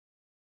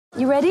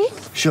You ready?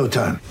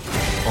 Showtime.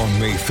 On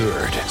May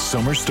 3rd,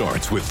 summer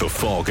starts with The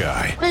Fall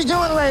Guy. Let's do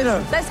it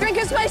later. Let's drink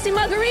a spicy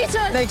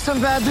margarita. Make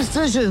some bad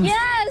decisions.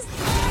 Yes!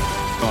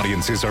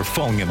 Audiences are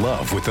falling in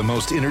love with the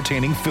most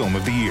entertaining film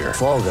of the year.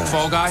 Fall Guy.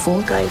 Fall Guy?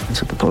 Fall Guy.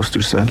 That's what the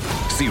poster said.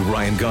 See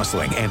Ryan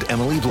Gosling and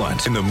Emily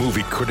Blunt in the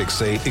movie critics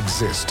say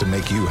exists to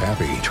make you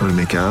happy. Trying to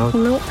make it out?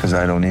 Nope. Because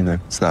I don't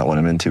either. It's not what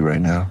I'm into right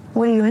now.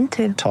 What are you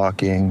into?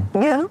 Talking.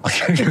 Yeah.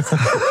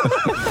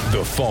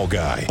 The Fall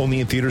Guy.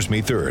 Only in theaters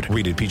May 3rd.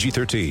 Rated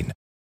PG-13.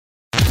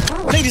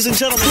 Ladies and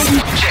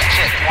gentlemen,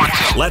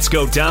 let's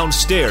go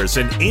downstairs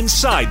and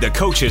inside the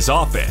coach's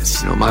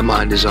office. You know, my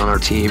mind is on our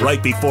team.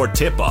 Right before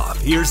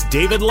tip-off, here's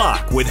David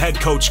Locke with head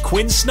coach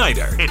Quinn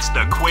Snyder. It's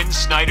the Quinn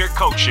Snyder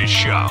Coaches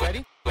Show.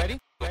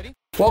 Ready?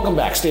 Welcome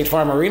back, State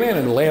Farm Arena in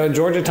Atlanta,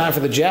 Georgia. Time for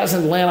the Jazz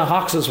and Atlanta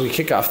Hawks as we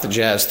kick off the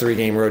Jazz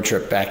 3-game road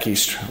trip back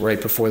east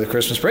right before the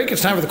Christmas break.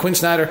 It's time for the Quinn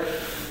Snyder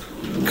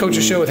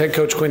Coaches Show with head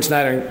coach Quinn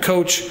Snyder. And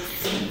Coach,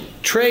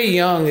 Trae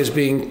Young is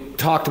being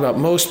talked about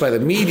most by the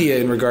media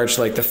in regards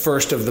to like the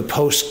first of the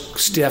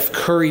post-Steph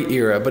Curry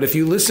era. But if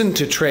you listen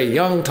to Trae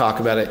Young talk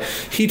about it,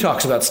 he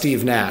talks about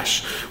Steve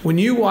Nash. When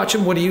you watch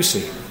him, what do you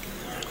see?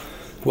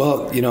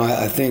 Well, you know,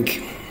 I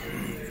think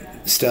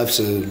Steph's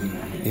a,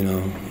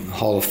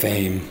 Hall of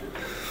Fame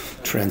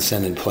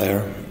transcendent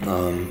player.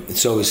 And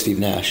so is Steve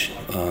Nash.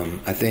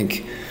 I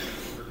think,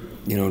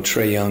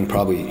 Trae Young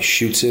probably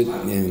shoots it,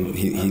 and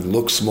he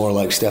looks more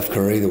like Steph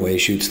Curry the way he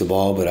shoots the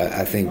ball, but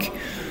I think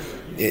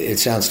it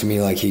sounds to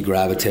me like he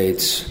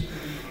gravitates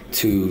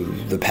to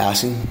the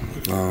passing,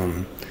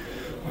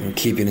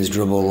 keeping his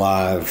dribble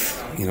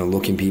alive,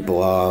 looking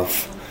people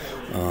off,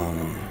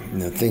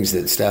 things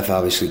that Steph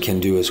obviously can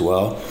do as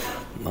well.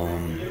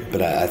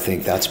 But I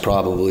think that's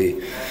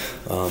probably,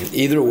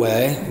 either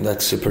way,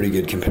 that's a pretty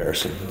good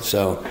comparison.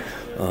 So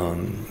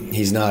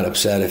he's not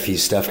upset if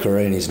he's Steph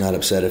Curry, and he's not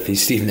upset if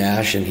he's Steve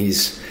Nash, and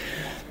he's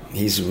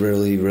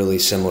really, really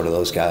similar to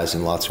those guys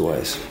in lots of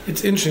ways.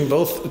 It's interesting.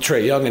 Both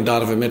Trae Young and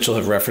Donovan Mitchell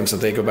have referenced that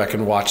they go back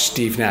and watch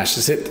Steve Nash.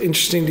 Is it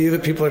interesting to you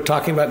that people are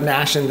talking about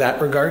Nash in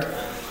that regard?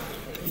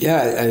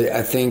 Yeah,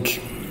 I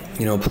think,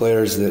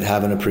 players that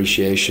have an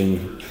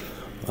appreciation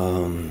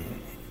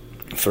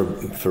for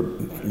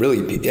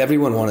really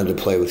everyone wanted to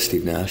play with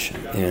Steve Nash,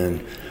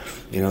 and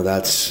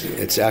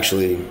it's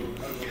actually,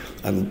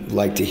 I'd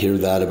like to hear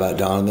that about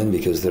Donovan,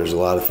 because there's a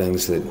lot of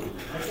things that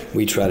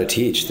we try to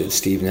teach that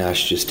Steve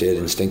Nash just did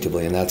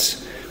instinctively, and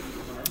that's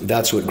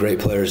what great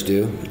players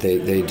do.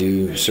 They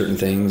do certain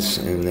things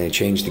and they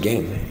change the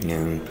game.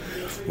 And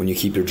when you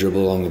keep your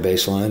dribble along the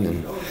baseline,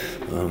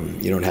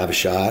 and you don't have a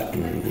shot,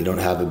 and you don't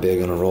have a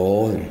big on a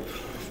roll, and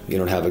you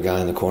don't have a guy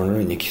in the corner,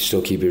 and you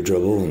still keep your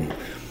dribble and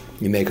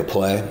you make a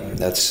play,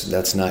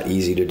 that's not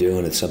easy to do,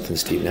 and it's something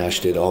Steve Nash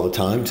did all the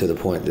time, to the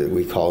point that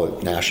we call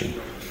it Nashing.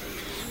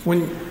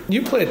 When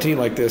you play a team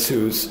like this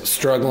who's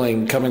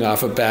struggling, coming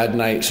off a bad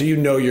night, so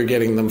you're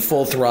getting them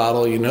full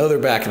throttle, they're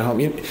back at home,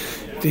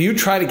 do you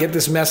try to get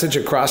this message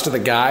across to the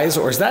guys,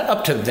 or is that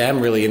up to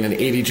them really in an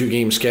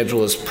 82-game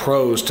schedule as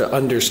pros to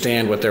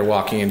understand what they're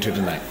walking into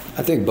tonight?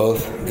 I think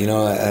both.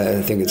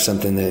 I think it's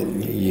something that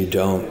you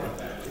don't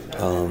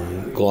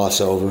gloss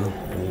over.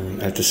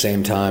 At the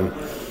same time,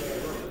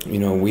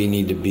 we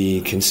need to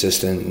be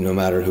consistent no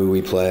matter who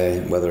we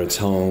play, whether it's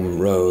home,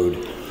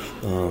 road.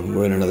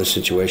 We're in another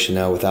situation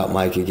now without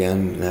Mike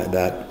again.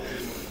 That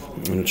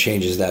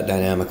changes that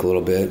dynamic a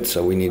little bit.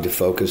 So we need to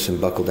focus and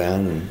buckle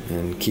down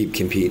and keep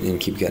competing and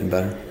keep getting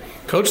better.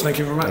 Coach, thank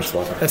you very much.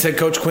 That's head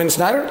coach Quinn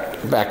Snyder.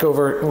 Back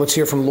over, let's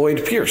hear from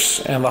Lloyd Pierce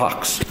and the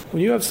Hawks.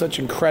 When you have such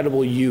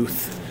incredible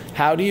youth,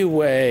 how do you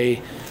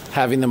weigh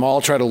having them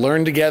all try to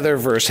learn together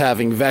versus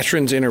having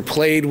veterans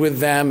interplayed with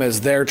them as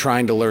they're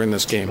trying to learn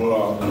this game?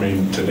 Well,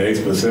 today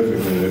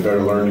specifically, they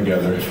better learn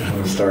together.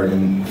 We're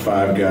starting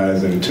 5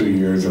 guys in 2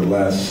 years or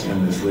less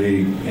in this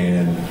league,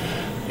 and,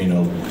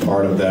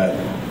 part of that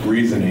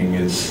reasoning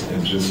is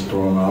just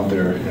throw them out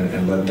there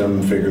and let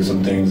them figure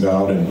some things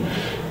out, and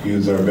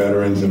use our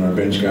veterans and our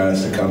bench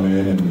guys to come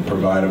in and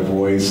provide a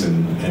voice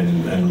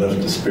and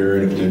lift the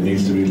spirit if it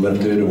needs to be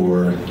lifted,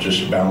 or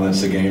just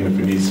balance the game if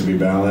it needs to be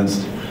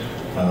balanced.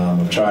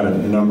 I've tried a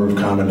number of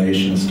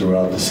combinations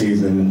throughout the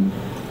season,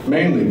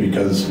 mainly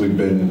because we've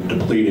been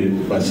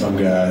depleted by some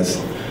guys,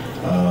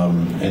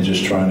 and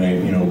just trying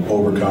to,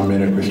 overcome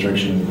minute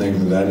restrictions and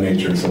things of that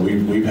nature. So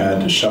we've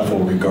had to shuffle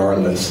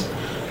regardless.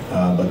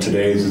 But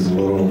today's is a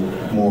little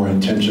more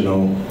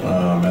intentional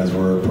as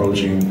we're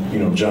approaching,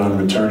 John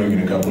returning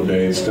in a couple of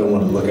days. Still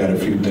want to look at a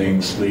few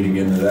things leading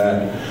into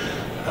that.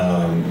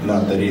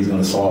 Not that he's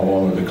going to solve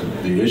all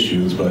of the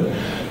issues, but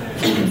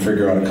if we can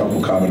figure out a couple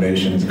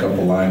combinations, a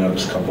couple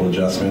lineups, a couple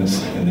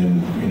adjustments, and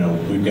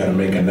then, we've got to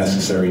make a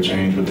necessary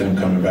change with them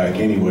coming back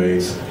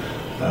anyways.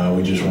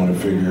 We just want to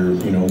figure,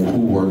 who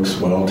works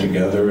well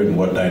together and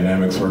what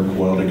dynamics work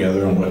well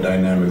together and what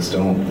dynamics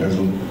don't. There's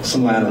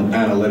some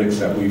analytics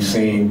that we've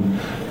seen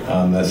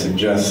that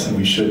suggests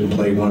we shouldn't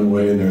play one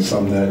way, and there's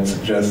some that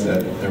suggest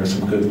that there are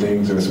some good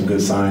things, there are some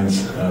good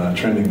signs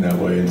trending that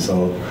way. And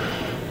so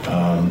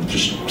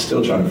just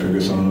still trying to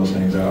figure some of those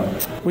things out.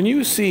 When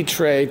you see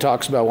Trey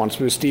talks about once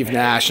with Steve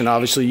Nash, and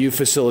obviously you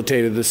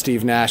facilitated the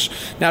Steve Nash.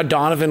 Now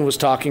Donovan was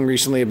talking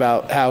recently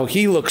about how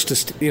he looks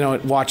to,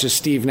 watches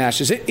Steve Nash.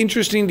 Is it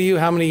interesting to you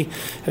how many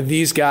of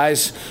these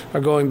guys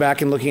are going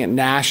back and looking at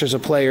Nash as a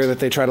player that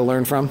they try to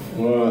learn from?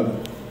 Well,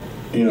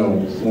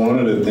 one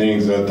of the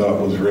things I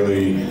thought was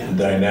really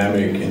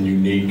dynamic and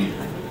unique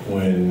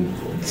when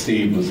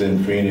Steve was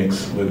in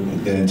Phoenix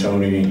with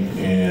D'Antoni,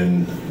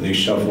 and they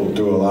shuffled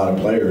through a lot of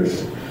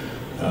players.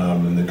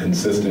 And the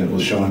consistent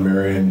was Sean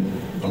Marion,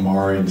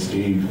 Amari, and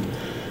Steve.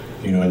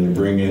 And you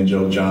bring in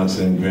Joe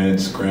Johnson,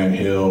 Vince, Grant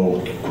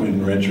Hill,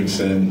 Quentin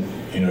Richardson.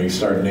 You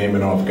start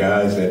naming off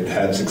guys that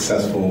had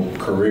successful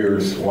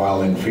careers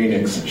while in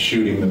Phoenix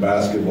shooting the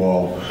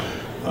basketball.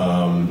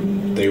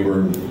 They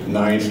were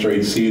 9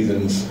 straight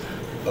seasons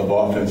of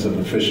offensive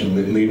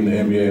efficiency, leading the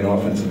NBA in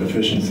offensive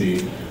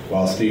efficiency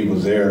while Steve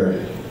was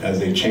there. As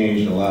they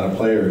changed a lot of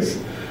players,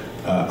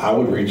 I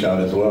would reach out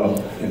as well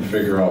and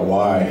figure out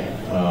why.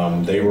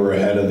 They were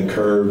ahead of the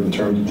curve in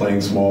terms of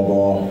playing small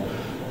ball,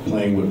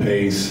 playing with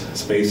pace,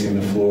 spacing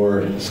the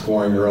floor,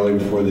 scoring early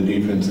before the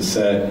defense is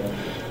set.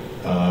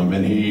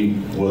 And he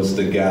was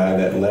the guy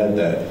that led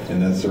that.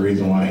 And that's the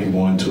reason why he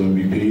won 2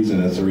 MVPs,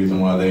 and that's the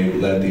reason why they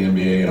led the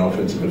NBA in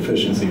offensive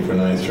efficiency for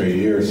 9 straight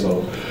years.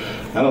 So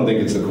I don't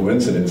think it's a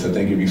coincidence. I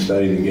think if you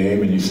study the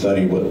game and you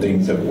study what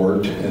things have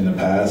worked in the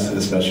past,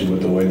 especially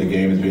with the way the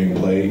game is being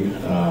played,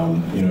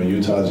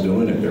 Utah's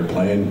doing it. They're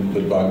playing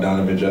with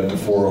Bogdanovich at the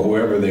 4, or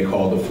whoever they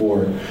call the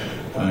 4,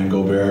 and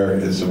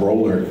Gobert is the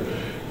roller.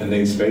 And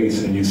they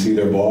space, and you see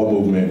their ball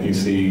movement. You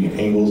see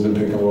Ingles in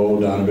pick and roll,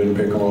 Donovan in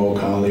pick and roll,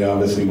 Conley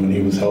obviously when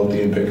he was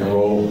healthy in pick and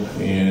roll.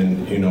 And,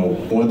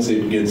 once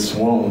it gets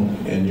swung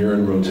and you're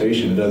in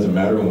rotation, it doesn't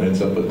matter who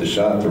ends up with the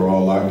shot. They're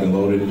all locked and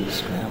loaded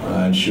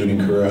and shooting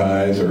career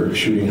highs or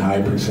shooting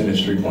high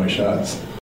percentage 3-point shots.